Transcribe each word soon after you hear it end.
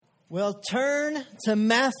Well, turn to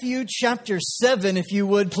Matthew chapter 7, if you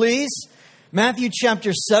would, please. Matthew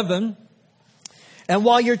chapter 7. And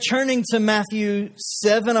while you're turning to Matthew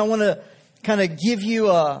 7, I want to kind of give you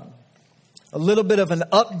a little bit of an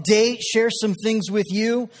update, share some things with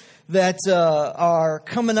you that are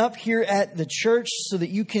coming up here at the church so that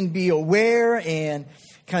you can be aware and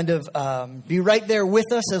kind of be right there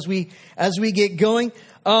with us as we get going.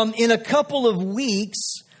 In a couple of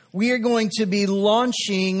weeks, we are going to be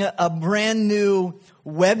launching a brand new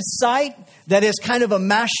website that is kind of a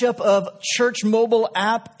mashup of church mobile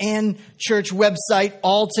app and church website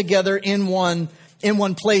all together in one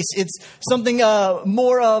place. It's something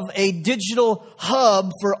more of a digital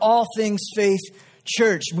hub for all things Faith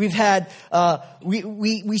Church. We've had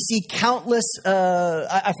we see countless.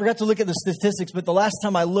 I forgot to look at the statistics, but the last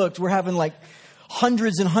time I looked, we're having like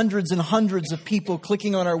hundreds and hundreds and hundreds of people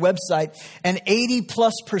clicking on our website, and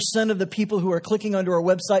 80+% of the people who are clicking onto our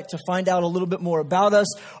website to find out a little bit more about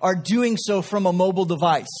us are doing so from a mobile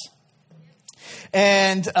device.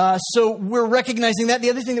 And so we're recognizing that. The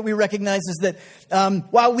other thing that we recognize is that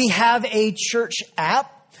while we have a church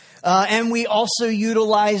app, and we also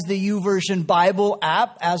utilize the YouVersion Bible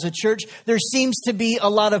app as a church, there seems to be a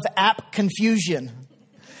lot of app confusion.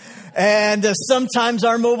 And sometimes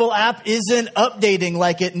our mobile app isn't updating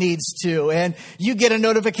like it needs to. And you get a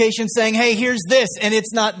notification saying, hey, here's this, and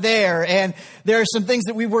it's not there. And there are some things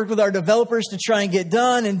that we've worked with our developers to try and get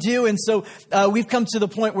done and do. And so we've come to the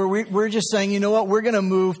point where we're just saying, you know what, we're going to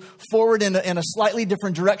move forward in a slightly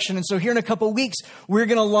different direction. And so here in a couple of weeks, we're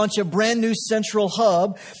going to launch a brand new central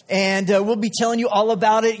hub. And we'll be telling you all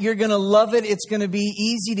about it. You're going to love it. It's going to be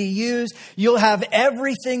easy to use. You'll have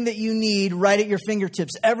everything that you need right at your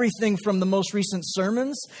fingertips. Everything from the most recent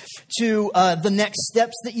sermons to the next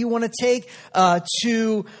steps that you want to take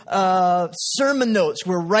to sermon notes.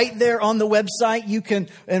 We're right there on the website. You can,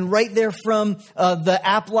 and right there from the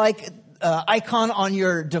app-like icon on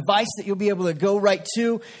your device that you'll be able to go right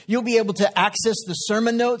to. You'll be able to access the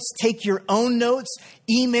sermon notes, take your own notes,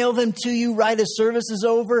 email them to you right as service is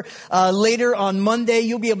over. Later on Monday,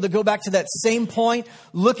 you'll be able to go back to that same point,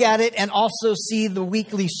 look at it, and also see the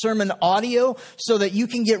weekly sermon audio so that you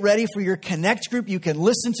can get ready for your Connect group. You can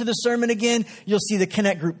listen to the sermon again. You'll see the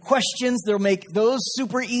Connect group questions. They'll make those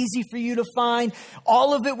super easy for you to find.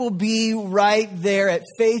 All of it will be right there at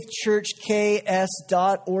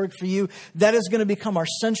faithchurchks.org for you. That is going to become our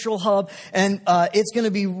central hub, and it's going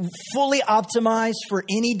to be fully optimized for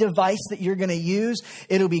any device that you're going to use.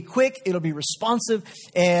 It'll be quick, it'll be responsive,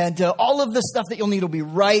 and all of the stuff that you'll need will be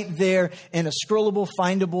right there in a scrollable,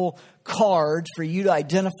 findable card for you to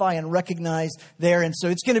identify and recognize there. And so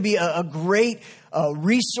it's going to be a great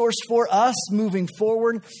resource for us moving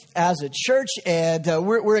forward as a church, and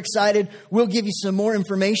we're excited. We'll give you some more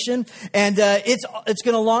information, and it's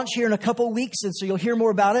going to launch here in a couple of weeks, and so you'll hear more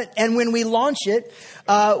about it. And when we launch it,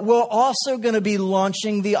 we're also going to be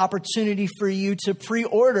launching the opportunity for you to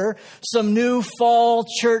pre-order some new fall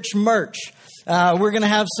church merch. We're going to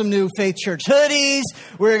have some new Faith Church hoodies.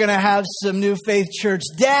 We're going to have some new Faith Church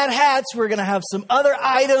dad hats. We're going to have some other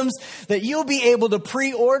items that you'll be able to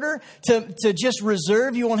pre-order to just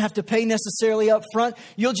reserve. You won't have to pay necessarily up front.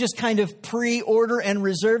 You'll just kind of pre-order and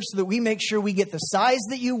reserve so that we make sure we get the size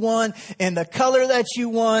that you want and the color that you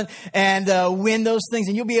want and win those things.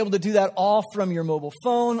 And you'll be able to do that all from your mobile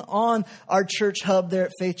phone on our church hub there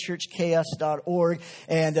at faithchurchks.org.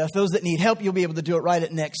 And for those that need help, you'll be able to do it right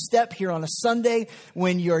at Next Step here on a Sunday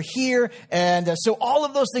when you're here. And so all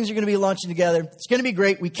of those things are going to be launching together. It's going to be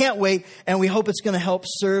great. We can't wait. And we hope it's going to help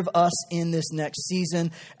serve us in this next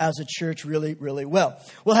season as a church really, really well.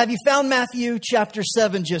 Well, have you found Matthew chapter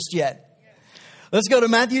 7 just yet? Let's go to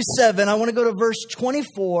Matthew 7. I want to go to verse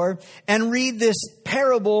 24 and read this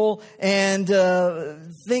parable and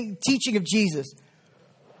teaching of Jesus.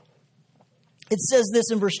 It says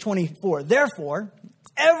this in verse 24. Therefore,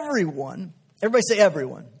 everybody say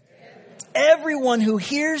everyone. Everyone who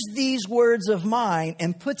hears these words of mine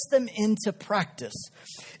and puts them into practice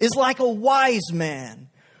is like a wise man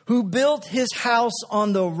who built his house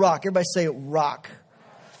on the rock. Everybody say rock.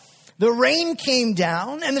 The rain came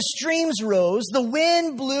down and the streams rose. The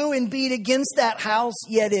wind blew and beat against that house,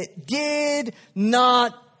 yet it did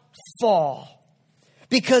not fall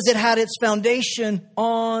because it had its foundation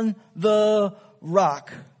on the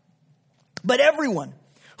rock. But everyone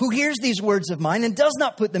who hears these words of mine and does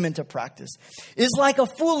not put them into practice is like a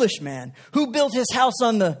foolish man who built his house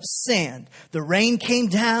on the sand. The rain came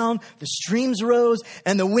down, the streams rose,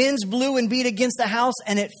 and the winds blew and beat against the house,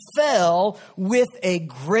 and it fell with a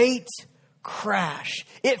great crash.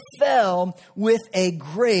 It fell with a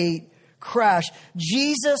great crash.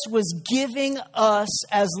 Jesus was giving us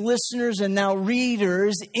as listeners and now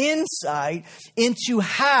readers insight into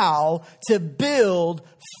how to build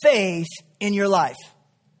faith in your life.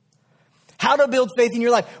 How to build faith in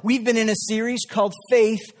your life. We've been in a series called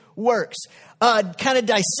Faith Works, kind of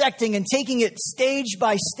dissecting and taking it stage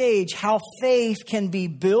by stage, how faith can be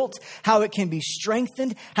built, how it can be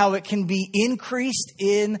strengthened, how it can be increased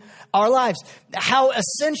in our lives, how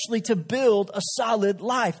essentially to build a solid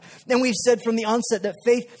life. And we've said from the onset that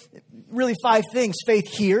faith, really 5 things. Faith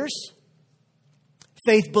hears,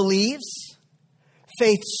 faith believes,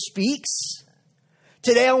 faith speaks.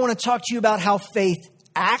 Today I want to talk to you about how faith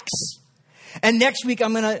acts. And next week,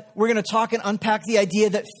 we're going to talk and unpack the idea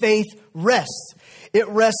that faith rests. It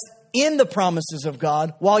rests in the promises of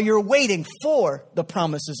God while you're waiting for the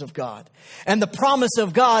promises of God. And the promise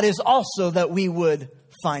of God is also that we would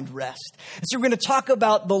find rest. And so we're going to talk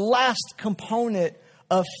about the last component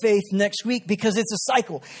of faith next week because it's a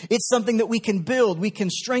cycle. It's something that we can build, we can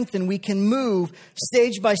strengthen, we can move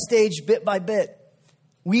stage by stage, bit by bit.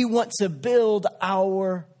 We want to build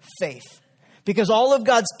our faith. Because all of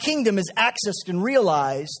God's kingdom is accessed and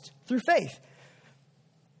realized through faith.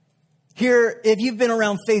 Here, if you've been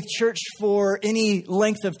around Faith Church for any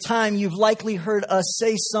length of time, you've likely heard us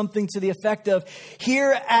say something to the effect of,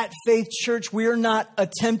 here at Faith Church, we're not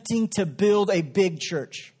attempting to build a big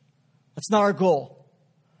church. That's not our goal.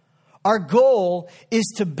 Our goal is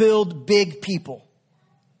to build big people.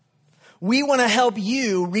 We want to help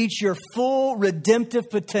you reach your full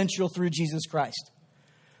redemptive potential through Jesus Christ.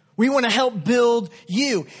 We want to help build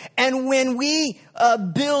you. And when we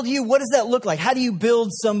build you, what does that look like? How do you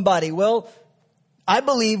build somebody? Well, I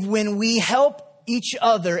believe when we help each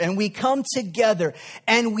other and we come together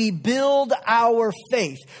and we build our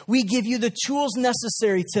faith, we give you the tools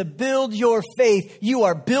necessary to build your faith, you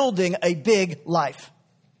are building a big life.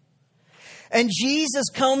 And Jesus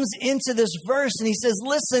comes into this verse and he says,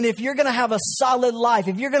 listen, if you're going to have a solid life,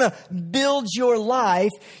 if you're going to build your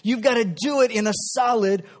life, you've got to do it in a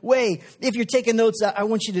solid way. If you're taking notes, I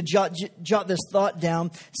want you to jot this thought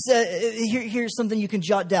down. Here's something you can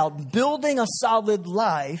jot down. Building a solid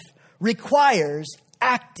life requires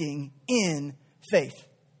acting in faith.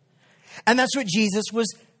 And that's what Jesus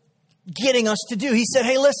was getting us to do. He said,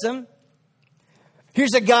 hey, listen.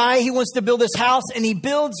 Here's a guy, he wants to build his house, and he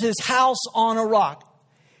builds his house on a rock.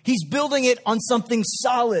 He's building it on something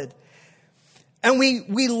solid. And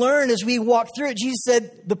we learn as we walk through it, Jesus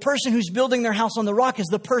said the person who's building their house on the rock is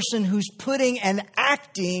the person who's putting and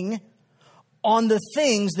acting on the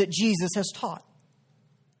things that Jesus has taught.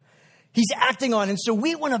 He's acting on. And so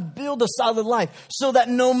we want to build a solid life so that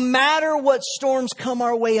no matter what storms come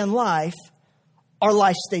our way in life, our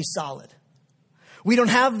life stays solid. We don't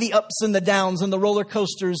have the ups and the downs and the roller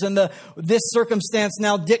coasters and this circumstance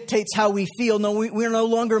now dictates how we feel. No, we're no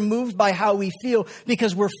longer moved by how we feel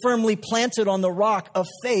because we're firmly planted on the rock of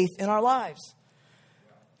faith in our lives.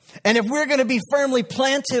 And if we're going to be firmly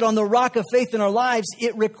planted on the rock of faith in our lives,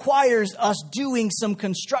 it requires us doing some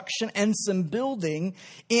construction and some building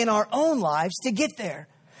in our own lives to get there.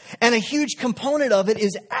 And a huge component of it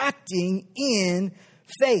is acting in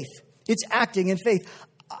faith. It's acting in faith.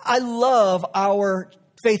 I love our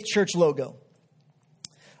Faith Church logo.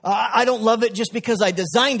 I don't love it just because I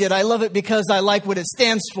designed it. I love it because I like what it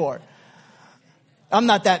stands for. I'm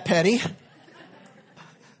not that petty.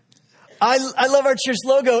 I love our church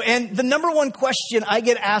logo. And the number one question I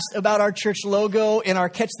get asked about our church logo in our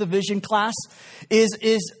Catch the Vision class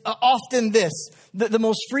is often this. The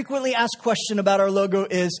most frequently asked question about our logo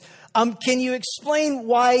is, can you explain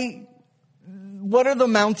what are the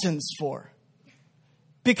mountains for?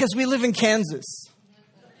 Because we live in Kansas.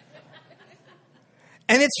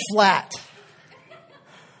 And it's flat.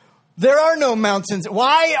 There are no mountains.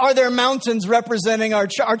 Why are there mountains representing our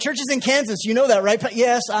church? Our church is in Kansas. You know that, right?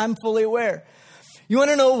 Yes, I'm fully aware. You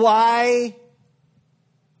want to know why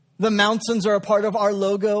the mountains are a part of our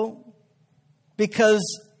logo? Because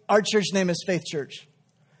our church name is Faith Church.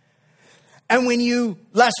 And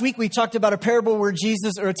last week we talked about a parable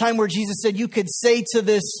a time where Jesus said you could say to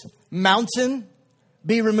this mountain,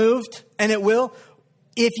 be removed, and it will,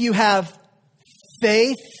 if you have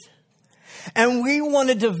faith. And we want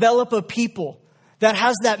to develop a people that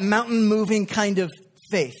has that mountain moving kind of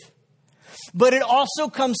faith. But it also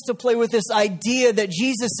comes to play with this idea that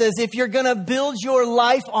Jesus says, if you're going to build your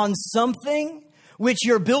life on something, which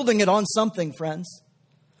you're building it on something, friends.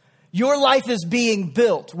 Your life is being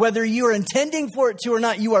built. Whether you're intending for it to or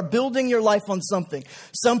not, you are building your life on something.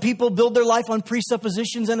 Some people build their life on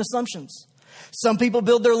presuppositions and assumptions. Some people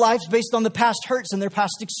build their lives based on the past hurts and their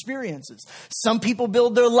past experiences. Some people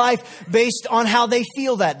build their life based on how they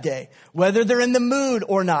feel that day, whether they're in the mood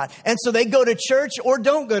or not. And so they go to church or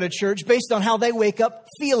don't go to church based on how they wake up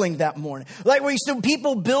feeling that morning. Like we said,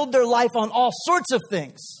 people build their life on all sorts of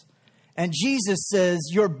things. And Jesus says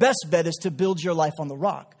your best bet is to build your life on the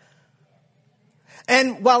rock.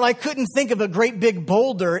 And while I couldn't think of a great big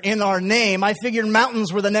boulder in our name, I figured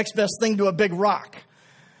mountains were the next best thing to a big rock.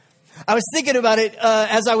 I was thinking about it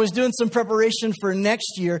as I was doing some preparation for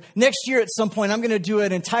next year. Next year at some point, I'm going to do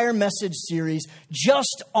an entire message series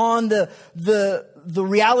just on the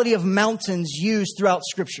reality of mountains used throughout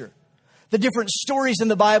Scripture. The different stories in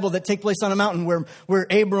the Bible that take place on a mountain where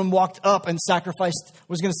Abram walked up and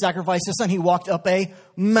was going to sacrifice his son. He walked up a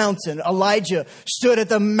mountain. Elijah stood at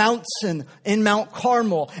the mountain in Mount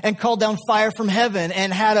Carmel and called down fire from heaven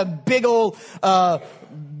and had a big old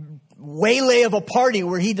waylay of a party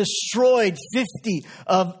where he destroyed 50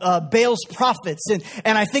 of Baal's prophets.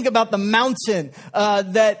 And I think about the mountain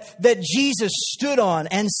that Jesus stood on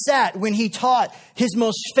and sat when he taught his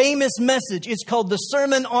most famous message. It's called the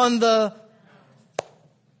Sermon on the...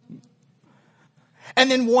 And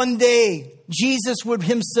then one day, Jesus would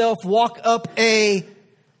himself walk up a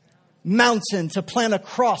mountain to plant a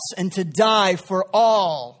cross and to die for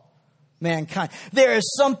all mankind. There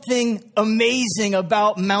is something amazing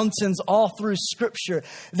about mountains all through Scripture.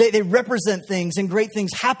 They represent things, and great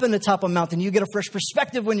things happen atop a mountain. You get a fresh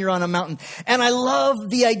perspective when you're on a mountain. And I love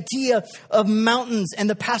the idea of mountains and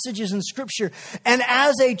the passages in Scripture. And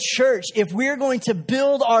as a church, if we're going to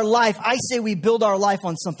build our life, I say we build our life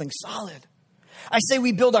on something solid. I say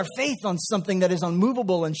we build our faith on something that is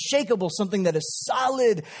unmovable and shakeable, something that is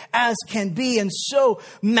solid as can be. And so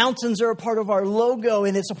mountains are a part of our logo,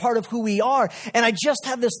 and it's a part of who we are. And I just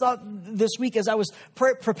had this thought this week as I was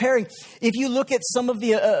preparing. If you look at some of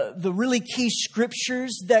the really key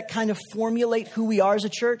scriptures that kind of formulate who we are as a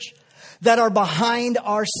church, that are behind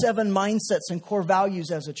our 7 mindsets and core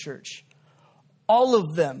values as a church, all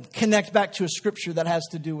of them connect back to a scripture that has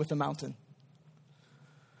to do with the mountain.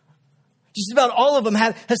 Just about all of them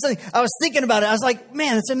have something. I was thinking about it. I was like,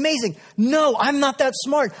 man, it's amazing. No, I'm not that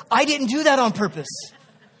smart. I didn't do that on purpose.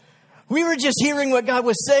 We were just hearing what God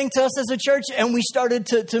was saying to us as a church, and we started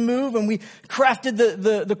to move, and we crafted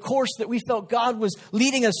the course that we felt God was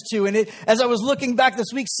leading us to. And as I was looking back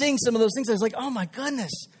this week, seeing some of those things, I was like, oh my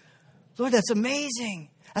goodness, Lord, that's amazing.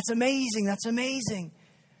 That's amazing. That's amazing.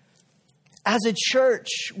 As a church,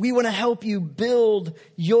 we want to help you build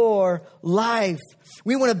your life.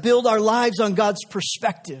 We want to build our lives on God's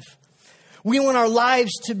perspective. We want our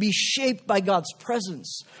lives to be shaped by God's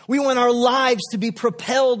presence. We want our lives to be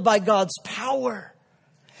propelled by God's power.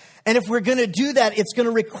 And if we're going to do that, it's going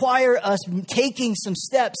to require us taking some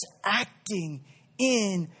steps, acting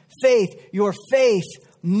in faith. Your faith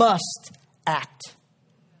must act.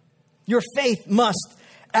 Your faith must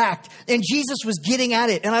act. And Jesus was getting at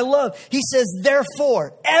it. And I love, he says,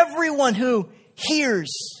 therefore, everyone who hears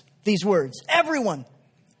these words, everyone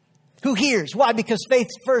who hears. Why? Because faith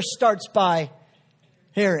first starts by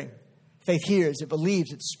hearing. Faith hears, it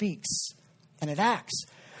believes, it speaks, and it acts.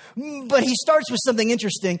 But he starts with something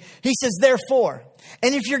interesting. He says, therefore.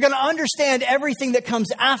 And if you're going to understand everything that comes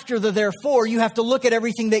after the therefore, you have to look at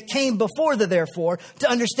everything that came before the therefore to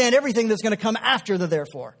understand everything that's going to come after the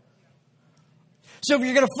therefore. So if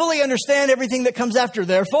you're going to fully understand everything that comes after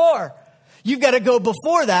therefore, you've got to go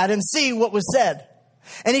before that and see what was said.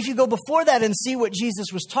 And if you go before that and see what Jesus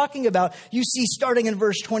was talking about, you see starting in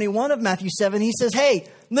verse 21 of Matthew 7, he says, hey,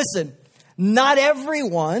 listen, not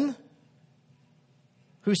everyone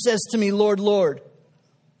who says to me, Lord, Lord,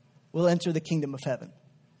 will enter the kingdom of heaven.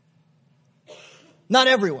 Not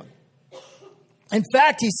everyone. In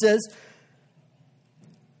fact, he says,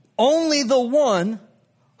 only the one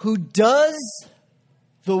who does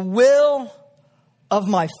the will of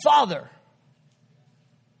my Father.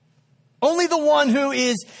 Only the one who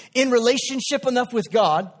is in relationship enough with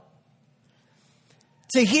God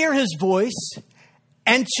to hear his voice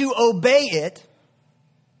and to obey it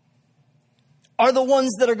are the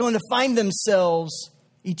ones that are going to find themselves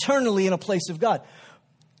eternally in a place of God.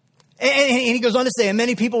 And he goes on to say, and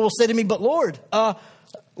many people will say to me, but Lord,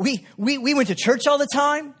 we went to church all the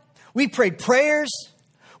time. We prayed prayers.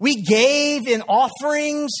 We gave in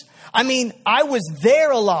offerings. I mean, I was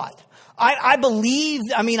there a lot. I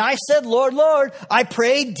believed. I mean, I said, Lord, Lord. I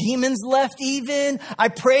prayed. Demons left even. I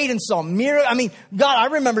prayed and saw miracles. I mean, God,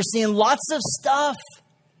 I remember seeing lots of stuff.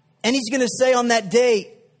 And he's going to say on that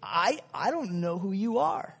day, I don't know who you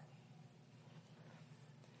are.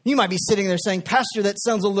 You might be sitting there saying, Pastor, that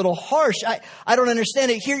sounds a little harsh. I don't understand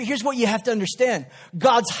it. Here's what you have to understand.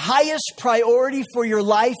 God's highest priority for your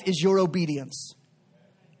life is your obedience.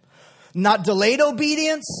 Not delayed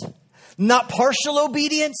obedience, not partial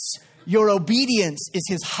obedience. Your obedience is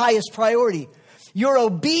his highest priority. Your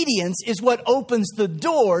obedience is what opens the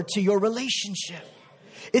door to your relationship.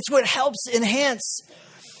 It's what helps enhance.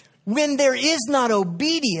 When there is not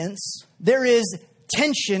obedience, there is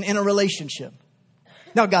tension in a relationship.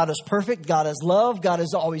 Now, God is perfect. God is love. God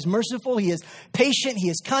is always merciful. He is patient. He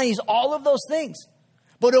is kind. He's all of those things.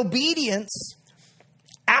 But obedience,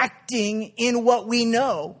 acting in what we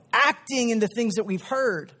know, acting in the things that we've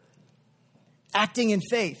heard, acting in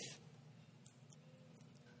faith,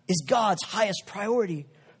 is God's highest priority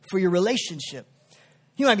for your relationship.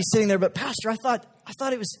 You might be sitting there, but Pastor, I thought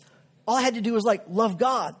it was, all I had to do was love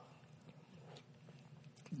God.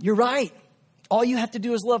 You're right. All you have to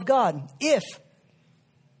do is love God. If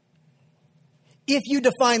you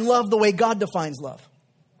define love the way God defines love.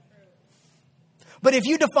 But if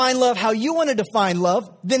you define love how you want to define love,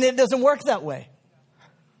 then it doesn't work that way.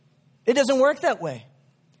 It doesn't work that way.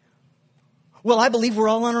 Well, I believe we're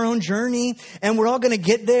all on our own journey and we're all going to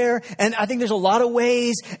get there. And I think there's a lot of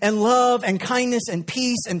ways, and love and kindness and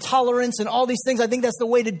peace and tolerance and all these things. I think that's the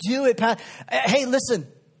way to do it. Hey, listen.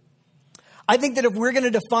 I think that if we're going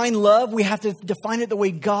to define love, we have to define it the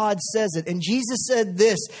way God says it. And Jesus said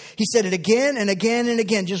this. He said it again and again and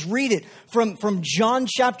again. Just read it from John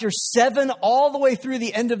chapter 7 all the way through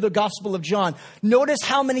the end of the Gospel of John. Notice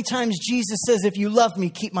how many times Jesus says, if you love me,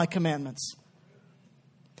 keep my commandments.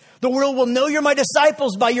 The world will know you're my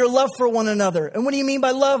disciples by your love for one another. And what do you mean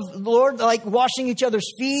by love, Lord? Like washing each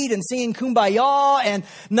other's feet and singing kumbaya and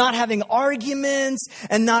not having arguments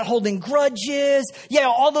and not holding grudges. Yeah,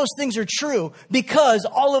 all those things are true because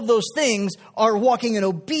all of those things are walking in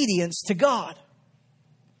obedience to God.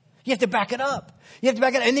 You have to back it up. You have to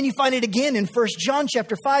back it up. And then you find it again in 1 John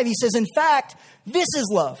chapter 5. He says, in fact, this is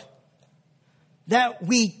love, that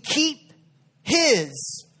we keep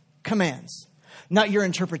his commands. Not your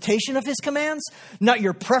interpretation of his commands, not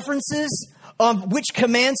your preferences of which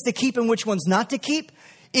commands to keep and which ones not to keep.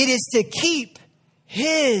 It is to keep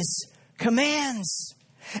his commands.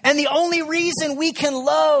 And the only reason we can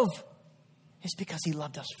love is because he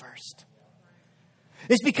loved us first.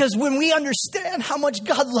 It's because when we understand how much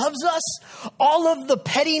God loves us, all of the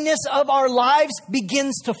pettiness of our lives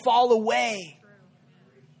begins to fall away.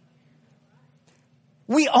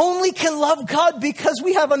 We only can love God because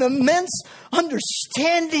we have an immense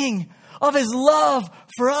understanding of his love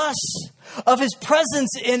for us, of his presence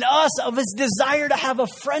in us, of his desire to have a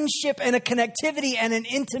friendship and a connectivity and an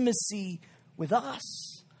intimacy with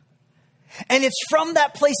us. And it's from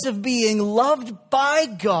that place of being loved by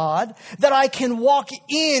God that I can walk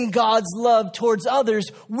in God's love towards others,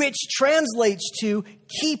 which translates to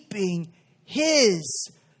keeping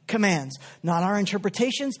his commands. Not our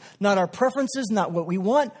interpretations, not our preferences, not what we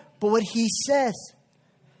want, but what he says.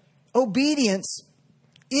 Obedience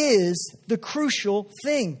is the crucial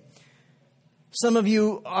thing. Some of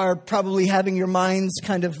you are probably having your minds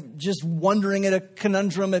kind of just wondering at a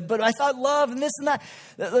conundrum, but I thought love and this and that.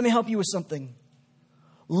 Let me help you with something.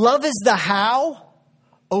 Love is the how,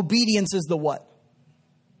 obedience is the what.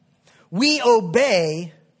 We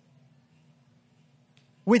obey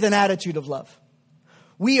with an attitude of love.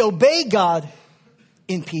 We obey God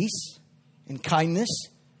in peace, in kindness,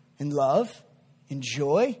 in love, in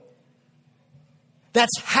joy.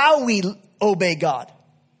 That's how we obey God.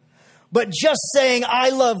 But just saying, I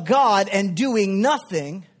love God and doing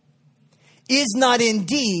nothing is not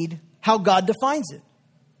indeed how God defines it.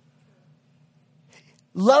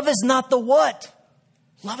 Love is not the what.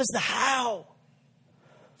 Love is the how.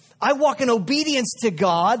 I walk in obedience to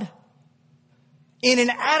God in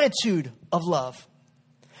an attitude of love.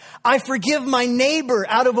 I forgive my neighbor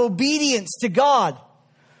out of obedience to God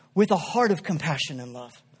with a heart of compassion and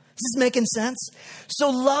love. Is this making sense?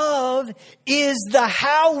 So love is the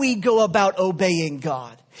how we go about obeying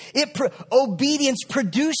God. Obedience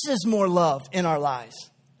produces more love in our lives.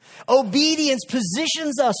 Obedience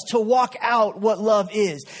positions us to walk out what love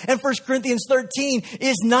is. And 1 Corinthians 13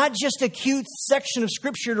 is not just a cute section of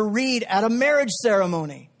scripture to read at a marriage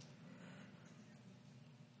ceremony.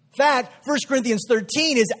 In fact, 1 Corinthians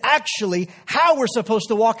 13 is actually how we're supposed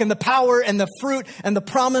to walk in the power and the fruit and the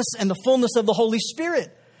promise and the fullness of the Holy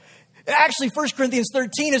Spirit. Actually, 1 Corinthians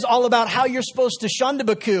 13 is all about how you're supposed to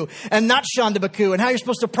shandabaku and not shandabaku, and how you're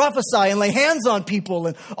supposed to prophesy and lay hands on people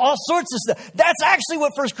and all sorts of stuff. That's actually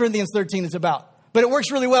what 1 Corinthians 13 is about. But it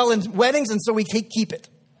works really well in weddings, and so we keep it.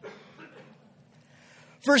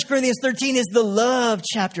 1 Corinthians 13 is the love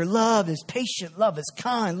chapter. Love is patient. Love is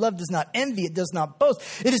kind. Love does not envy. It does not boast.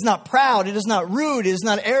 It is not proud. It is not rude. It is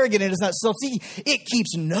not arrogant. It is not self-seeking. It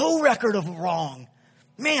keeps no record of wrong.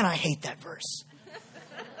 Man, I hate that verse.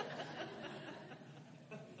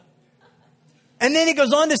 And then he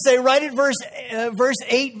goes on to say, right at verse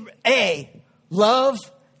 8a, love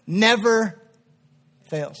never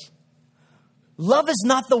fails. Love is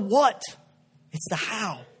not the what, it's the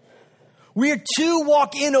how. We are to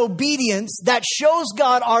walk in obedience that shows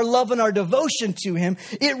God our love and our devotion to him.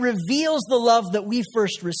 It reveals the love that we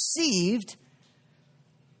first received.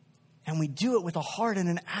 And we do it with a heart and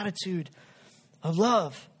an attitude of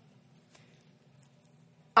love.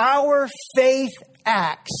 Our faith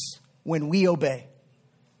acts when we obey.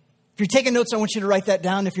 If you're taking notes, I want you to write that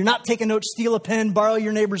down. If you're not taking notes, steal a pen, borrow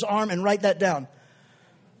your neighbor's arm, and write that down.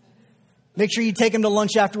 Make sure you take him to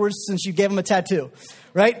lunch afterwards since you gave him a tattoo,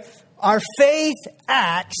 right? Our faith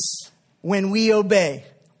acts when we obey.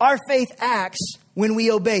 Our faith acts when we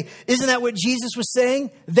obey. Isn't that what Jesus was saying?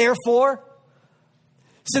 Therefore,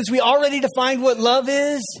 since we already defined what love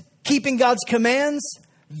is, keeping God's commands,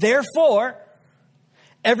 therefore,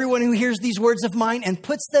 everyone who hears these words of mine and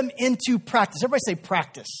puts them into practice. Everybody say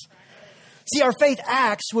practice. See, our faith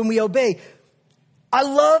acts when we obey. I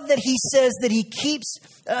love that he says that he keeps,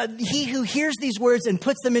 he who hears these words and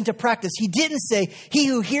puts them into practice. He didn't say, he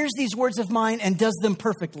who hears these words of mine and does them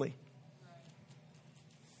perfectly.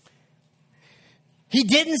 He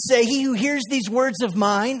didn't say, he who hears these words of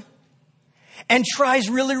mine and tries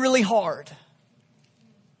really, really hard.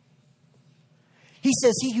 He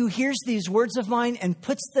says, he who hears these words of mine and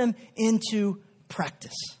puts them into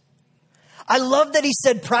practice. I love that he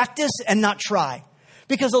said practice and not try.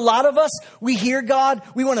 Because a lot of us, we hear God,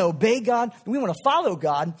 we want to obey God, we want to follow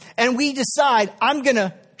God, and we decide, I'm going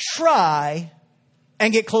to try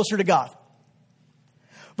and get closer to God.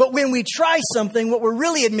 But when we try something, what we're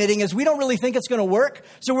really admitting is we don't really think it's going to work,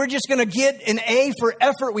 so we're just going to get an A for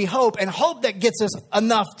effort, we hope, and hope that gets us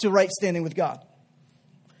enough to right standing with God.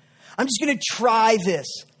 I'm just going to try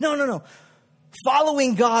this. No.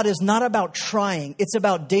 Following God is not about trying. It's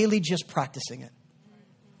about daily just practicing it.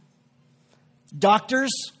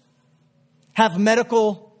 Doctors have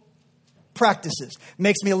medical practices.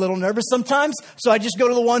 Makes me a little nervous sometimes, so I just go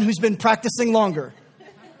to the one who's been practicing longer.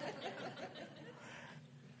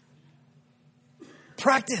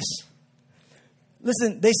 Practice.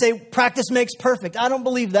 Listen, they say practice makes perfect. I don't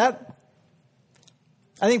believe that.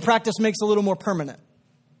 I think practice makes a little more permanent.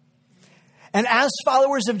 And as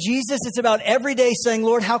followers of Jesus, it's about every day saying,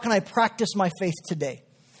 Lord, how can I practice my faith today?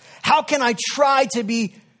 How can I try to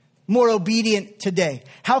be more obedient today?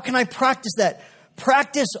 How can I practice that?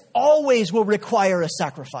 Practice always will require a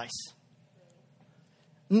sacrifice.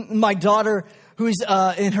 My daughter, who's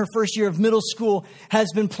in her first year of middle school, has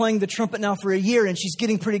been playing the trumpet now for a year, and she's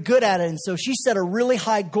getting pretty good at it. And so she set a really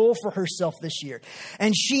high goal for herself this year.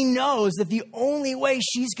 And she knows that the only way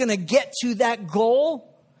she's going to get to that goal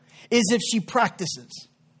is if she practices.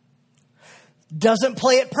 Doesn't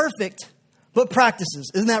play it perfect, but practices.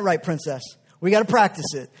 Isn't that right, princess? We got to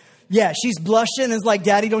practice it. Yeah, she's blushing and is like,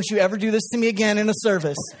 Daddy, don't you ever do this to me again in a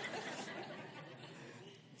service.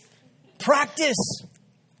 Practice.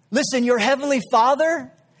 Listen, your heavenly Father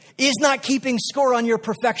is not keeping score on your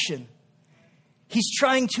perfection. He's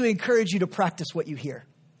trying to encourage you to practice what you hear.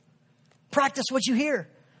 Practice what you hear.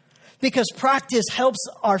 Because practice helps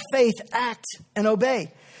our faith act and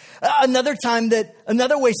obey. Another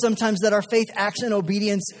way sometimes that our faith acts in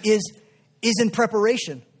obedience is in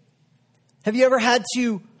preparation. Have you ever had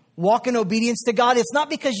to walk in obedience to God? It's not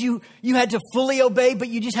because you had to fully obey, but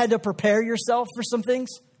you just had to prepare yourself for some things,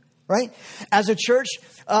 right? As a church,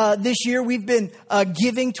 this year we've been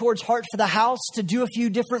giving towards Heart for the House to do a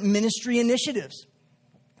few different ministry initiatives.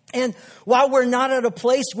 And while we're not at a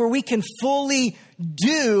place where we can fully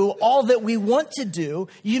do all that we want to do,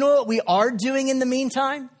 you know what we are doing in the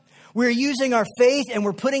meantime? We're using our faith and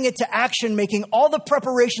we're putting it to action, making all the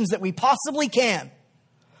preparations that we possibly can.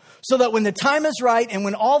 So that when the time is right and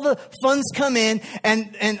when all the funds come in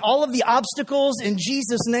and all of the obstacles in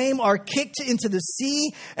Jesus' name are kicked into the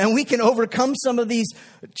sea and we can overcome some of these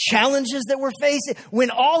challenges that we're facing, when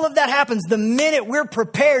all of that happens, the minute we're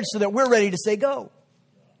prepared so that we're ready to say go.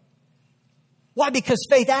 Why? Because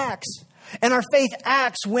faith acts. And our faith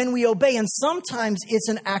acts when we obey. And sometimes it's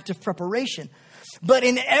an act of preparation. But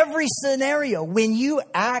in every scenario, when you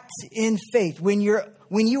act in faith, when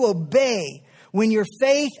you obey, when your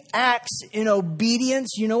faith acts in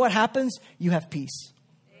obedience, you know what happens? You have peace.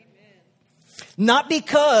 Amen. Not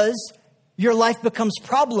because your life becomes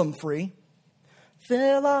problem-free.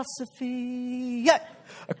 philosophy. Yeah.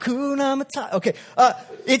 Hakuna Matata. Okay.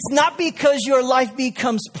 It's not because your life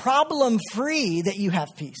becomes problem-free that you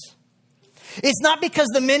have peace. It's not because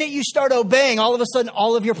the minute you start obeying, all of a sudden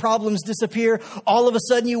all of your problems disappear. All of a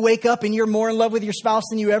sudden you wake up and you're more in love with your spouse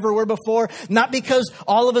than you ever were before. Not because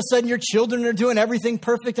all of a sudden your children are doing everything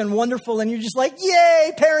perfect and wonderful and you're just like,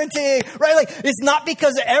 yay, parenting, right? Like, it's not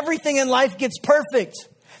because everything in life gets perfect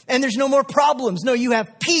and there's no more problems. No, you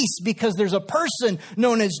have peace because there's a person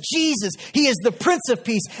known as Jesus. He is the Prince of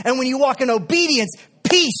Peace. And when you walk in obedience,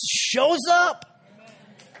 peace shows up.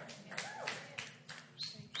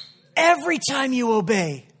 Every time you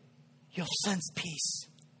obey, you'll sense peace.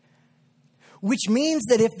 Which means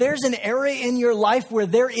that if there's an area in your life where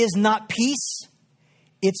there is not peace,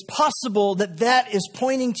 it's possible that that is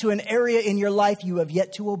pointing to an area in your life you have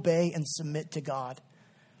yet to obey and submit to God.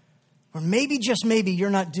 Or maybe, just maybe, you're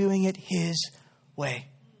not doing it His way.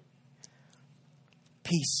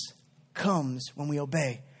 Peace comes when we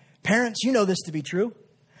obey. Parents, you know this to be true.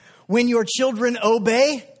 When your children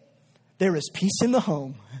obey, there is peace in the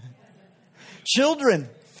home. Children,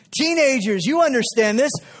 teenagers, you understand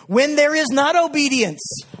this. When there is not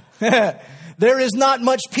obedience, there is not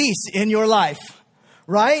much peace in your life,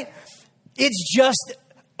 right? It's just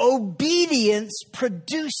obedience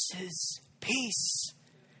produces peace.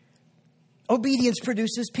 Obedience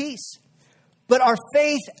produces peace. But our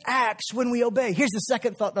faith acts when we obey. Here's the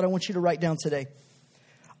second thought that I want you to write down today.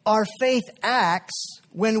 Our faith acts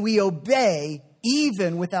when we obey,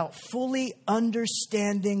 even without fully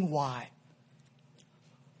understanding why.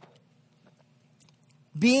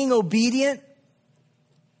 Being obedient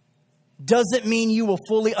doesn't mean you will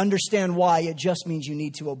fully understand why. It just means you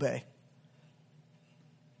need to obey.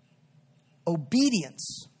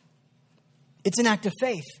 Obedience, it's an act of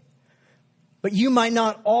faith. But you might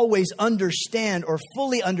not always understand or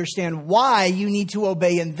fully understand why you need to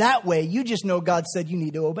obey in that way. You just know God said you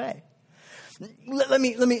need to obey. Let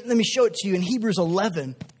me show it to you in Hebrews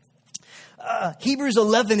 11. Hebrews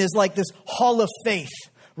 11 is like this hall of faith.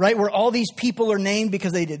 Right? Where all these people are named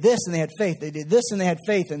because they did this and they had faith. They did this and they had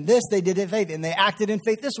faith. And this they did in faith. And they acted in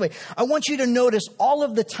faith this way. I want you to notice all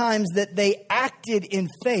of the times that they acted in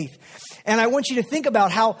faith. And I want you to think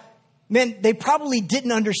about how, man, they probably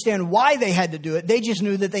didn't understand why they had to do it. They just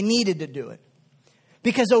knew that they needed to do it.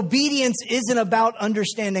 Because obedience isn't about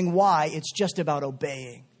understanding why. It's just about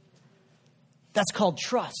obeying. That's called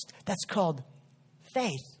trust. That's called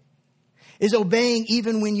faith. Is obeying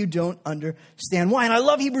even when you don't understand why. And I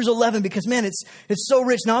love Hebrews 11 because, man, it's so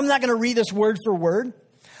rich. Now, I'm not going to read this word for word.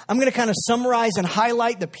 I'm going to kind of summarize and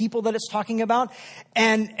highlight the people that it's talking about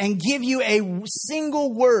and give you a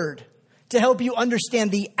single word to help you understand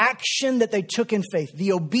the action that they took in faith,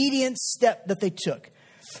 the obedient step that they took.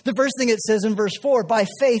 The first thing it says in verse 4, by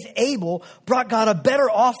faith, Abel brought God a better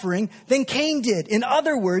offering than Cain did. In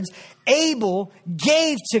other words, Abel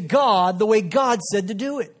gave to God the way God said to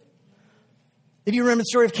do it. If you remember the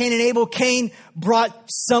story of Cain and Abel, Cain brought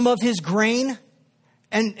some of his grain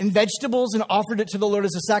and vegetables and offered it to the Lord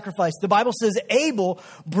as a sacrifice. The Bible says Abel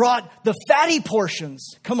brought the fatty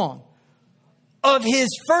portions, come on, of his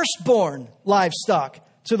firstborn livestock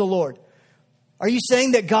to the Lord. Are you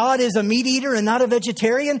saying that God is a meat eater and not a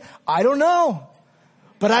vegetarian? I don't know.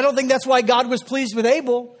 But I don't think that's why God was pleased with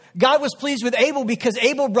Abel. God was pleased with Abel because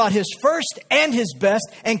Abel brought his first and his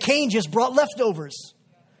best, and Cain just brought leftovers.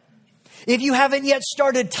 If you haven't yet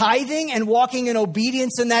started tithing and walking in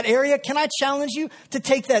obedience in that area, can I challenge you to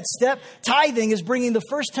take that step? Tithing is bringing the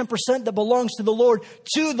first 10% that belongs to the Lord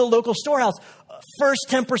to the local storehouse. First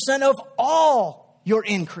 10% of all your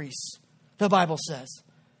increase, the Bible says.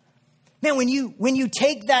 Man, when you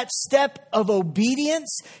take that step of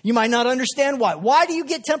obedience, you might not understand why. Why do you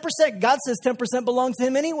get 10%? God says 10% belongs to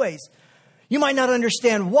Him anyways. You might not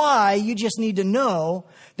understand why. You just need to know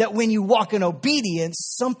that when you walk in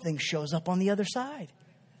obedience, something shows up on the other side.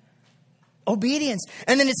 Obedience.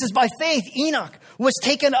 And then it says, by faith, Enoch was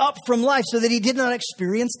taken up from life so that he did not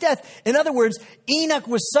experience death. In other words, Enoch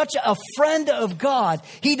was such a friend of God.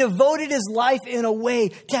 He devoted his life in a way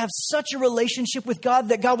to have such a relationship with God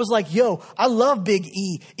that God was like, yo, I love Big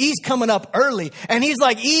E. E's coming up early. And he's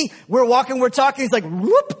like, E, we're walking, we're talking. He's like,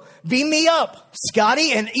 whoop, beam me up,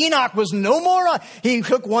 Scotty. And Enoch was no more on. He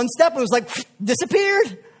took one step and was like,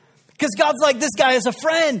 disappeared. Because God's like, this guy is a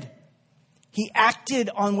friend. He acted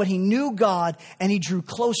on what he knew God, and he drew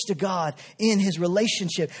close to God in his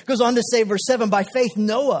relationship. Goes on to say, verse 7, by faith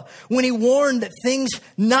Noah, when he warned that things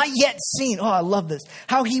not yet seen. Oh, I love this.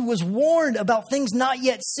 How he was warned about things not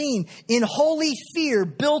yet seen. In holy fear,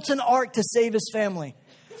 built an ark to save his family.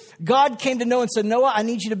 God came to Noah and said, Noah, I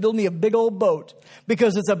need you to build me a big old boat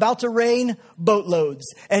because it's about to rain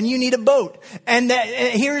boatloads and you need a boat. And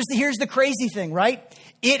here's the crazy thing, right?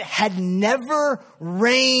 It had never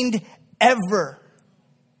rained ever.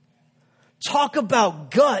 Talk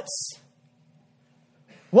about guts.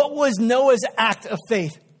 What was Noah's act of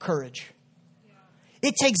faith? Courage.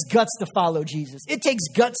 It takes guts to follow Jesus. It takes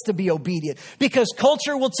guts to be obedient because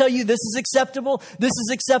culture will tell you this is acceptable, this is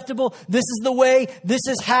acceptable, this is the way, this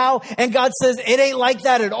is how. And God says it ain't like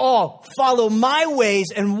that at all. Follow my ways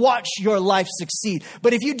and watch your life succeed.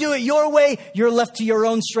 But if you do it your way, you're left to your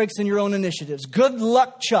own strengths and your own initiatives. Good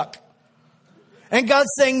luck, Chuck. And God's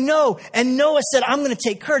saying no. And Noah said, I'm going to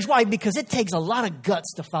take courage. Why? Because it takes a lot of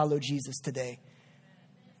guts to follow Jesus today.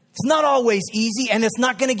 It's not always easy, and it's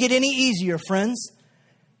not going to get any easier, friends.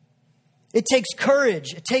 It takes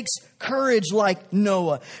courage. It takes courage like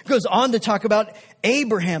Noah. It goes on to talk about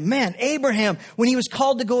Abraham. Man, Abraham, when he was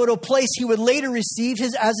called to go to a place he would later receive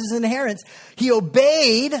as his inheritance, he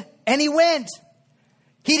obeyed and he went.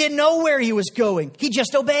 He didn't know where he was going. He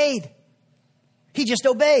just obeyed. He just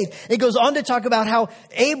obeyed. It goes on to talk about how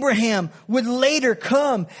Abraham would later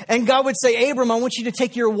come and God would say, Abram, I want you to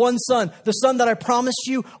take your one son, the son that I promised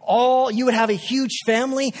you. You would have a huge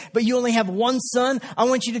family, but you only have one son. I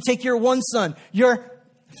want you to take your one son, your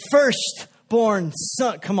firstborn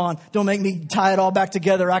son. Come on, don't make me tie it all back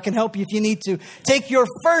together. I can help you if you need to. Take your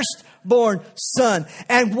firstborn son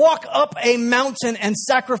and walk up a mountain and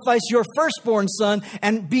sacrifice your firstborn son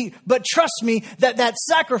but trust me that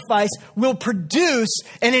sacrifice will produce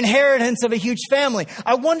an inheritance of a huge family.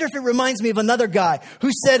 I wonder if it reminds me of another guy who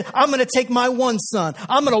said, I'm going to take my one son.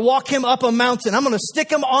 I'm going to walk him up a mountain. I'm going to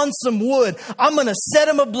stick him on some wood. I'm going to set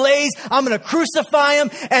him ablaze. I'm going to crucify him.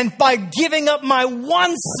 And by giving up my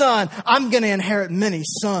one son, I'm going to inherit many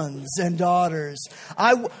sons and daughters.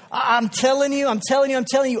 I'm telling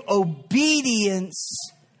you, obedience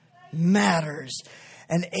matters.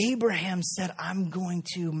 And Abraham said, I'm going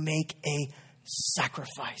to make a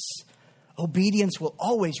sacrifice. Obedience will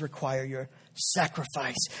always require your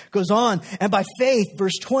sacrifice. Goes on. And by faith,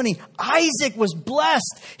 verse 20, Isaac was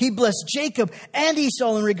blessed. He blessed Jacob and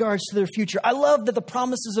Esau in regards to their future. I love that the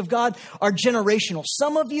promises of God are generational.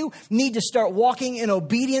 Some of you need to start walking in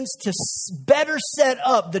obedience to better set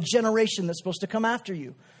up the generation that's supposed to come after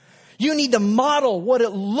you. You need to model what it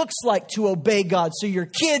looks like to obey God so your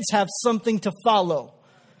kids have something to follow.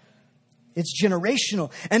 It's generational.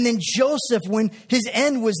 And then Joseph, when his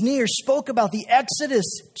end was near, spoke about the exodus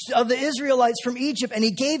of the Israelites from Egypt, and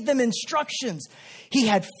he gave them instructions. He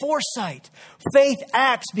had foresight. Faith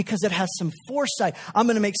acts because it has some foresight. I'm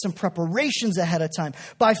going to make some preparations ahead of time.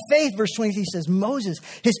 By faith, verse 23 says, Moses,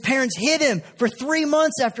 his parents hid him for 3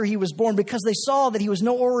 months after he was born because they saw that he was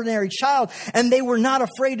no ordinary child, and they were not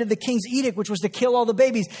afraid of the king's edict, which was to kill all the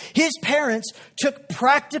babies. His parents took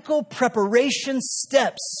practical preparation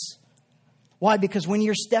steps. Why? Because when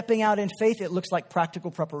you're stepping out in faith, it looks like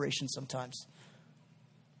practical preparation sometimes.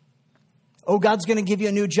 Oh, God's going to give you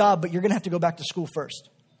a new job, but you're going to have to go back to school first.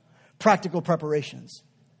 Practical preparations.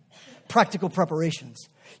 Practical preparations.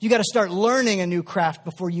 You got to start learning a new craft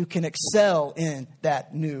before you can excel in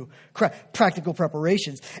that new craft. Practical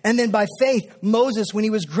preparations. And then by faith, Moses, when he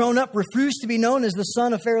was grown up, refused to be known as the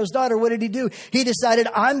son of Pharaoh's daughter. What did he do? He decided,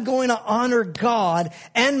 I'm going to honor God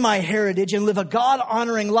and my heritage and live a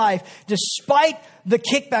God-honoring life. Despite the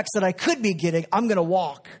kickbacks that I could be getting, I'm going to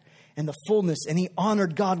walk in the fullness. And he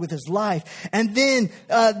honored God with his life. And then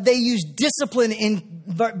they used discipline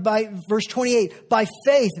by verse 28. By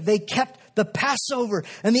faith, they kept the Passover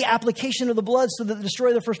and the application of the blood so that the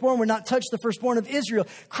destroyer of the firstborn would not touch the firstborn of Israel.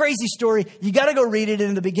 Crazy story. You got to go read it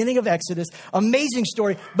in the beginning of Exodus. Amazing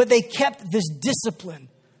story. But they kept this discipline.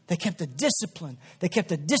 They kept the discipline. They kept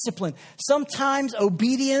the discipline. Sometimes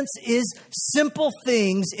obedience is simple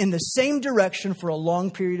things in the same direction for a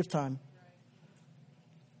long period of time.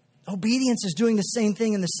 Obedience is doing the same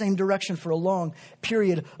thing in the same direction for a long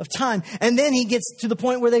period of time. And then he gets to the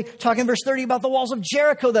point where they talk in verse 30 about the walls of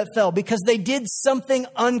Jericho that fell because they did something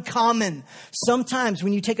uncommon. Sometimes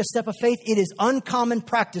when you take a step of faith, it is uncommon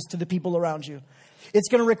practice to the people around you. It's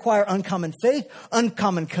going to require uncommon faith,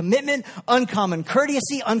 uncommon commitment, uncommon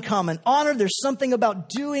courtesy, uncommon honor. There's something about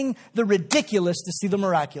doing the ridiculous to see the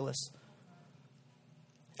miraculous.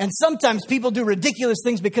 And sometimes people do ridiculous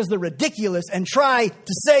things because they're ridiculous and try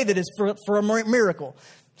to say that it's for a miracle.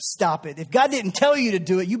 Stop it. If God didn't tell you to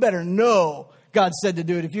do it, you better know God said to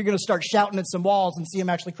do it. If you're going to start shouting at some walls and see them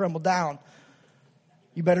actually crumble down,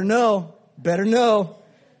 you better know. Better know.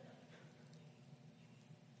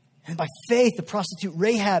 And by faith, the prostitute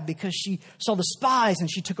Rahab, because she saw the spies and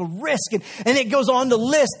she took a risk. And it goes on to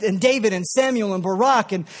list, and David and Samuel and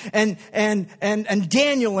Barak and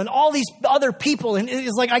Daniel and all these other people. And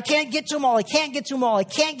it's like, I can't get to them all. I can't get to them all. I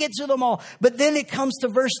can't get to them all. But then it comes to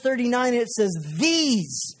verse 39 and it says,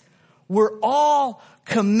 these were all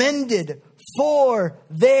commended for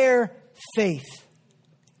their faith.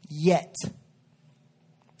 Yet,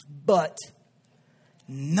 but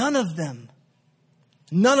none of them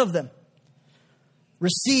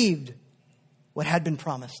received what had been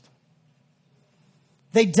promised.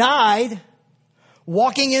 They died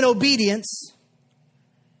walking in obedience,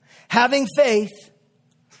 having faith,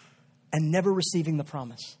 and never receiving the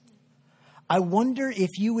promise. I wonder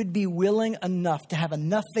if you would be willing enough to have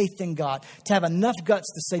enough faith in God, to have enough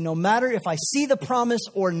guts to say, no matter if I see the promise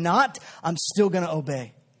or not, I'm still going to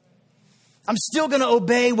obey. I'm still going to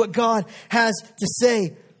obey what God has to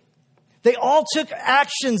say. They all took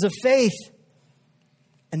actions of faith,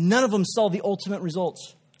 and none of them saw the ultimate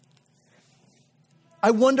results.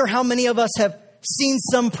 I wonder how many of us have seen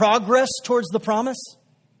some progress towards the promise.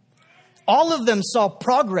 All of them saw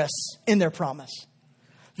progress in their promise.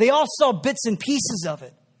 They all saw bits and pieces of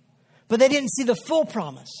it, but they didn't see the full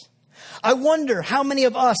promise. I wonder how many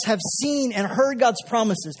of us have seen and heard God's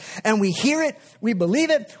promises, and we hear it, we believe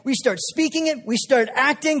it, we start speaking it, we start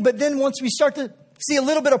acting, but then once we start to see a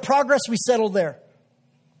little bit of progress, we settle there.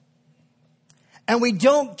 And we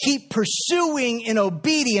don't keep pursuing in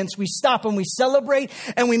obedience. We stop and we celebrate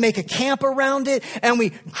and we make a camp around it and we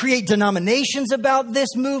create denominations about this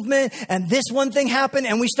movement and this one thing happened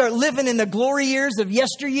and we start living in the glory years of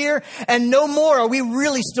yesteryear and no more are we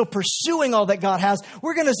really still pursuing all that God has.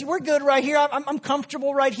 We're good right here. I'm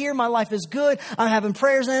comfortable right here. My life is good. I'm having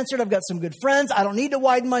prayers answered. I've got some good friends. I don't need to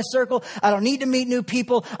widen my circle. I don't need to meet new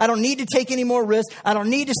people. I don't need to take any more risks. I don't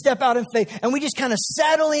need to step out in faith. And we just kind of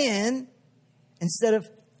settle in instead of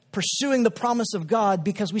pursuing the promise of God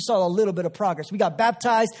because we saw a little bit of progress. We got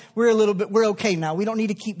baptized. We're okay now. We don't need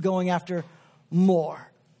to keep going after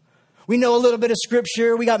more. We know a little bit of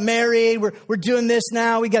scripture. We got married. We're doing this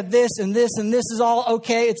now. We got this and this and this is all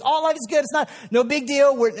okay. It's all life is good. It's no big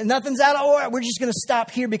deal. Nothing's out of order. We're just going to stop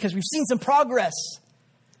here because we've seen some progress.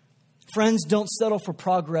 Friends, don't settle for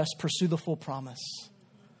progress. Pursue the full promise.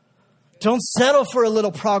 Don't settle for a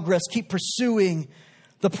little progress. Keep pursuing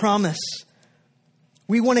the promise.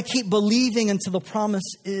 We want to keep believing until the promise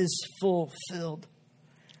is fulfilled.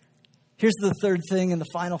 Here's the third thing and the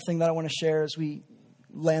final thing that I want to share as we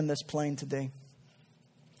land this plane today.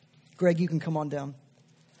 Greg, you can come on down.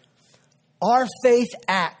 Our faith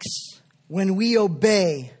acts when we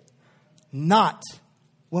obey, not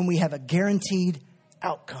when we have a guaranteed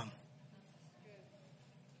outcome.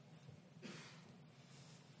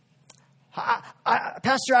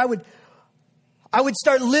 Pastor, I would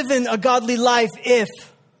start living a godly life if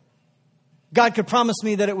God could promise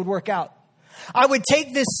me that it would work out. I would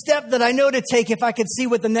take this step that I know to take if I could see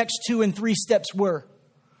what the next 2 and 3 steps were.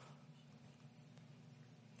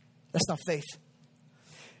 That's not faith.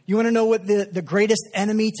 You want to know what the greatest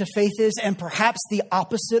enemy to faith is and perhaps the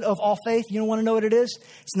opposite of all faith? You don't want to know what it is?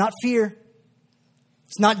 It's not fear.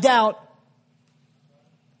 It's not doubt.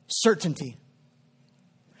 Certainty.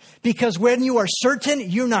 Because when you are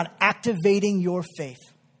certain, you're not activating your faith.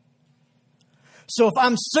 So if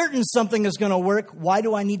I'm certain something is going to work, why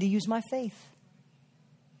do I need to use my faith?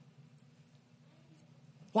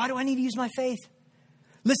 Why do I need to use my faith?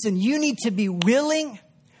 Listen, you need to be willing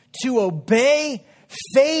to obey.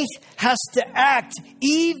 Faith has to act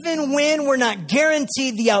even when we're not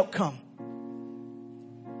guaranteed the outcome.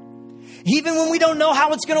 Even when we don't know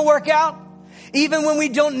how it's going to work out. Even when we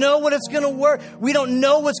don't know what it's going to work, we don't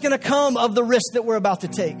know what's going to come of the risk that we're about to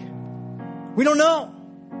take. We don't know.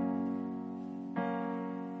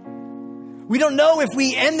 We don't know if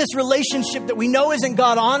we end this relationship that we know isn't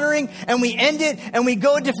God honoring and we end it and we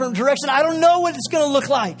go a different direction. I don't know what it's going to look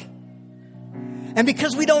like. And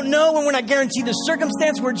because we don't know and we're not guaranteed the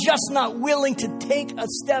circumstance, we're just not willing to take a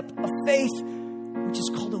step of faith, which is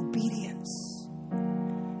called obedience.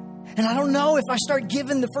 And I don't know if I start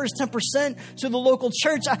giving the first 10% to the local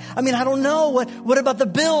church. I don't know. What about the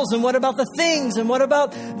bills and what about the things and what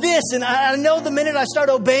about this? And I know the minute I start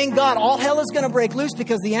obeying God, all hell is going to break loose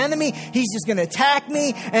because the enemy, he's just going to attack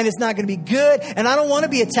me and it's not going to be good. And I don't want to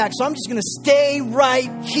be attacked. So I'm just going to stay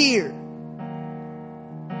right here.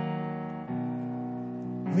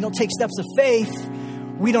 We don't take steps of faith.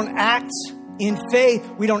 We don't act in faith.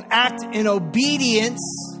 We don't act in obedience.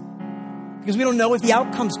 Because we don't know what the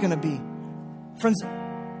outcome's going to be. Friends,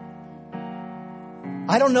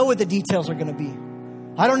 I don't know what the details are going to be.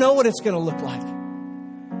 I don't know what it's going to look like.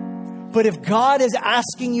 But if God is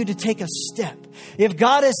asking you to take a step, if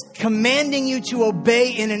God is commanding you to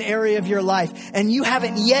obey in an area of your life, and you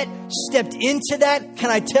haven't yet stepped into that, can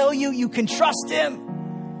I tell you, you can trust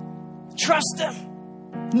Him. Trust Him.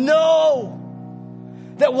 Know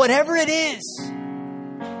that whatever it is,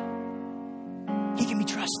 He can be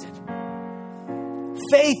trusted.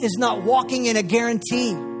 Faith is not walking in a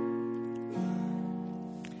guarantee.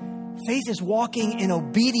 Faith is walking in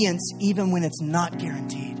obedience even when it's not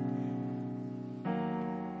guaranteed.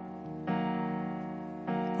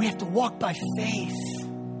 We have to walk by faith.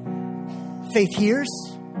 Faith hears.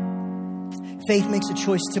 Faith makes a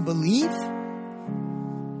choice to believe.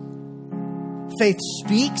 Faith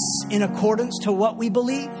speaks in accordance to what we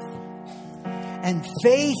believe. And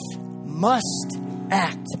faith must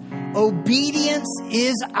act. Obedience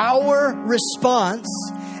is our response,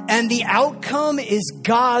 and the outcome is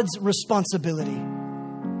God's responsibility.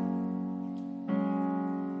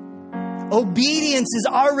 Obedience is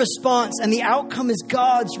our response, and the outcome is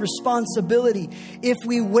God's responsibility. If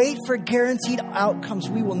we wait for guaranteed outcomes,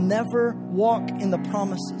 we will never walk in the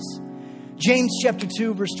promises. James chapter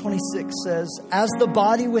 2, verse 26 says, as the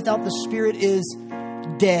body without the spirit is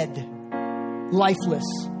dead, lifeless,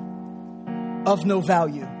 of no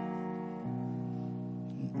value,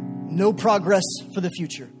 no progress for the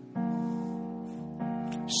future,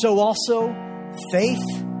 so also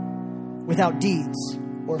faith without deeds,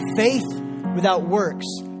 or faith without works,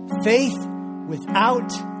 faith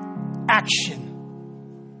without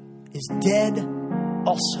action is dead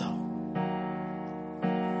also.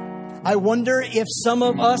 I wonder if some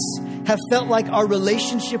of us have felt like our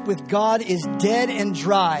relationship with God is dead and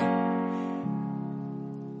dry.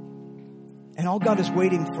 And all God is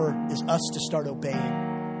waiting for is us to start obeying.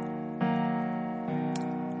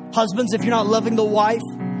 Husbands, if you're not loving the wife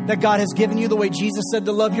that God has given you the way Jesus said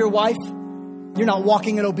to love your wife, you're not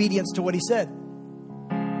walking in obedience to what He said.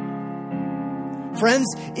 Friends,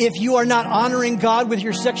 if you are not honoring God with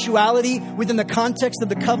your sexuality within the context of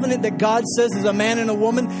the covenant that God says is a man and a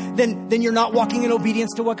woman, then you're not walking in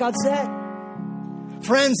obedience to what God said.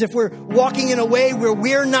 Friends, if we're walking in a way where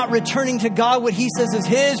we're not returning to God what He says is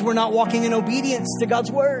His, we're not walking in obedience to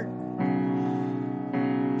God's word.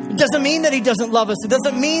 It doesn't mean that He doesn't love us. It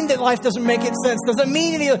doesn't mean that life doesn't make it sense. It doesn't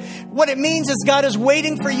mean what it means is God is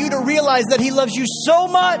waiting for you to realize that He loves you so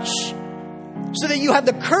much so that you have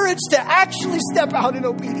the courage to actually step out in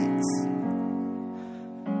obedience.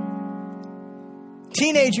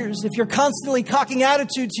 Teenagers, if you're constantly cocking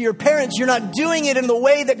attitude to your parents, you're not doing it in the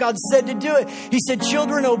way that God said to do it. He said,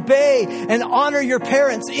 children, obey and honor your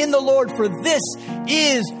parents in the Lord, for this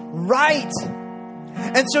is right.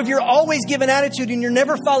 And so if you're always giving attitude and you're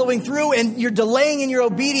never following through and you're delaying in your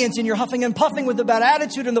obedience and you're huffing and puffing with a bad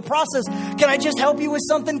attitude in the process, can I just help you with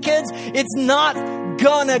something, kids? It's not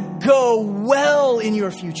gonna go well in your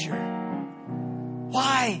future.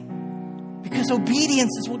 Why? Because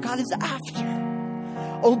obedience is what God is after.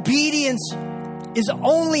 Obedience is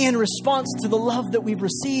only in response to the love that we've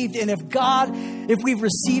received. And if we've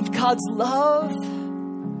received God's love,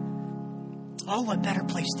 oh, what better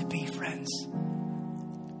place to be, friends.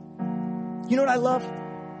 You know what I love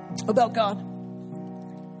about God?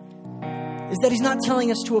 Is that He's not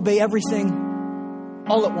telling us to obey everything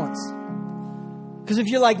all at once. Because if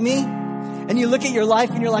you're like me and you look at your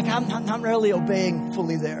life and you're like, I'm not really obeying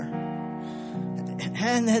fully there.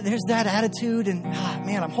 And there's that attitude and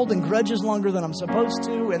man, I'm holding grudges longer than I'm supposed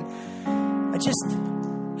to. And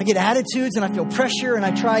I get attitudes and I feel pressure and I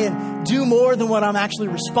try and do more than what I'm actually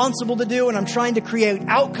responsible to do. And I'm trying to create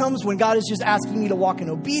outcomes when God is just asking me to walk in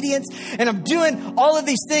obedience. And I'm doing all of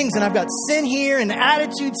these things and I've got sin here and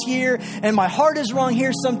attitudes here and my heart is wrong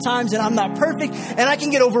here sometimes and I'm not perfect and I can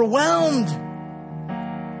get overwhelmed.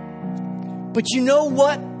 But you know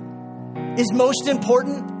what is most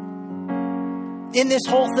important in this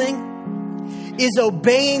whole thing? Is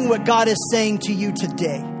obeying what God is saying to you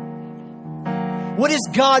today. What is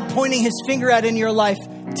God pointing His finger at in your life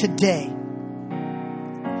today?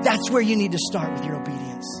 That's where you need to start with your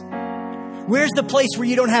obedience. Where's the place where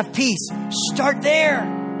you don't have peace? Start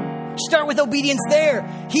there. Start with obedience there.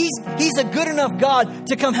 He's a good enough God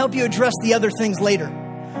to come help you address the other things later.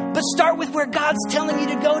 But start with where God's telling you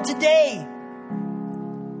to go today.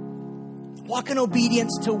 Walk in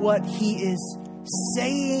obedience to what He is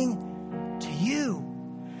saying to you.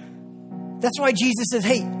 That's why Jesus says,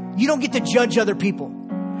 hey, you don't get to judge other people.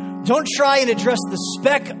 Don't try and address the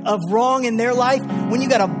speck of wrong in their life when you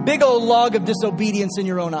got a big old log of disobedience in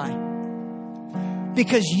your own eye.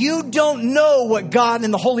 Because you don't know what God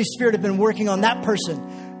and the Holy Spirit have been working on that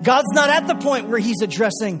person. God's not at the point where He's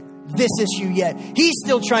addressing this issue yet. He's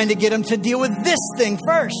still trying to get them to deal with this thing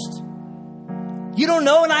first. You don't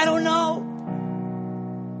know and I don't know.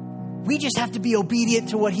 We just have to be obedient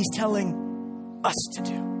to what He's telling us to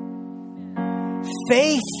do.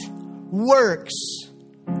 Faith works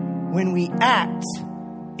when we act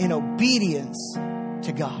in obedience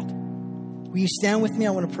to God. Will you stand with me? I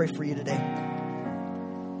want to pray for you today.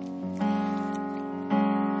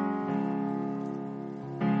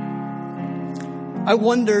 I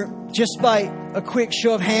wonder, just by a quick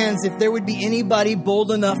show of hands, if there would be anybody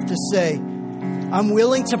bold enough to say, I'm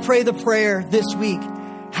willing to pray the prayer this week.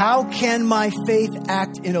 How can my faith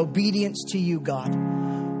act in obedience to you, God?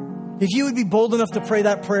 If you would be bold enough to pray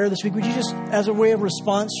that prayer this week, would you just, as a way of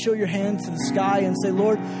response, show your hand to the sky and say,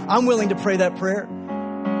 Lord, I'm willing to pray that prayer.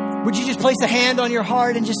 Would you just place a hand on your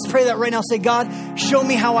heart and just pray that right now? Say, God, show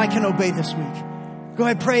me how I can obey this week. Go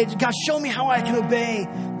ahead, pray. God, show me how I can obey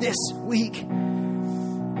this week.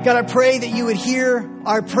 God, I pray that you would hear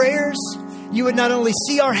our prayers. You would not only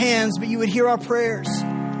see our hands, but you would hear our prayers.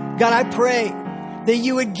 God, I pray that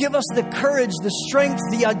you would give us the courage, the strength,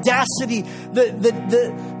 the audacity,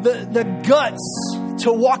 the guts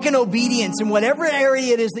to walk in obedience in whatever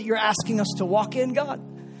area it is that you're asking us to walk in, God.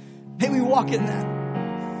 May we walk in that.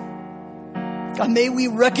 God, may we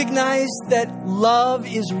recognize that love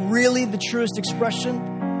is really the truest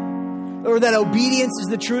expression, or that obedience is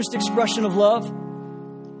the truest expression of love.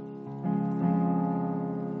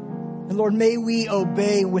 And Lord, may we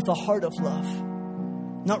obey with a heart of love,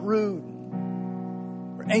 not rude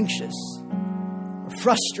or anxious or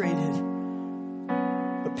frustrated,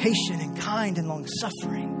 but patient and kind and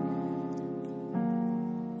long-suffering.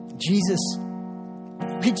 Jesus,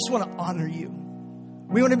 we just want to honor you.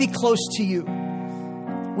 We want to be close to you.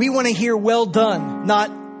 We want to hear, well done,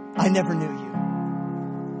 not, I never knew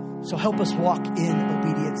you. So help us walk in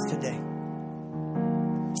obedience today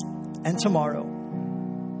and tomorrow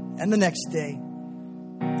and the next day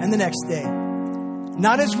and the next day.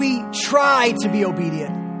 Not as we try to be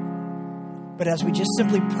obedient, but as we just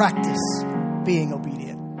simply practice being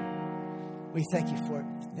obedient. We thank you for it.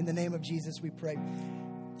 In the name of Jesus, we pray.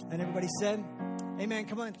 And everybody said, amen.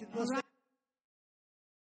 Come on, let's stand.